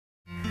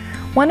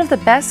One of the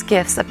best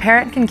gifts a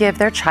parent can give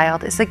their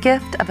child is the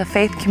gift of a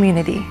faith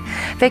community.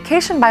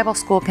 Vacation Bible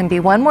School can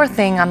be one more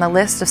thing on the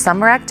list of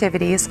summer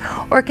activities,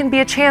 or it can be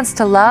a chance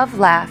to love,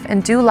 laugh,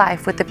 and do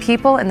life with the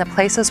people and the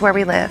places where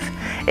we live.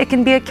 It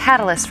can be a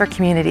catalyst for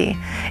community.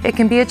 It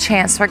can be a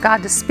chance for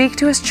God to speak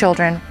to His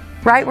children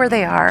right where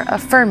they are,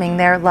 affirming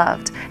they're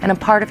loved and a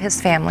part of His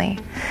family.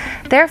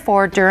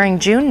 Therefore, during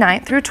June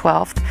 9th through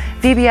 12th,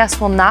 VBS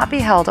will not be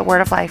held at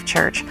Word of Life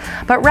Church,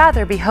 but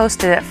rather be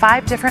hosted at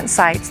 5 different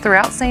sites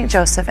throughout St.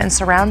 Joseph and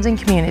surrounding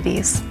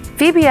communities.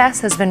 VBS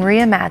has been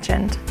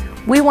reimagined.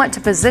 We want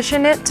to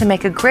position it to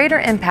make a greater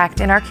impact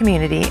in our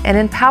community and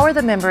empower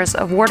the members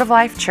of Word of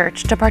Life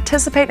Church to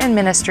participate in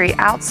ministry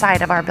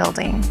outside of our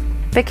building.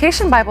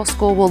 Vacation Bible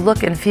School will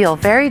look and feel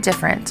very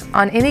different.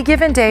 On any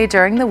given day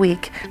during the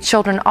week,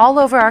 children all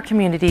over our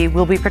community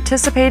will be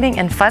participating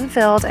in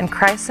fun-filled and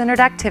Christ-centered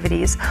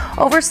activities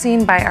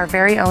overseen by our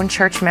very own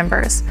church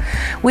members.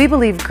 We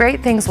believe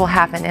great things will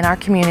happen in our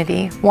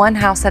community, one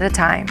house at a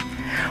time.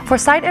 For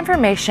site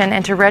information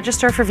and to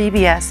register for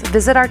VBS,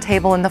 visit our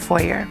table in the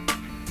foyer.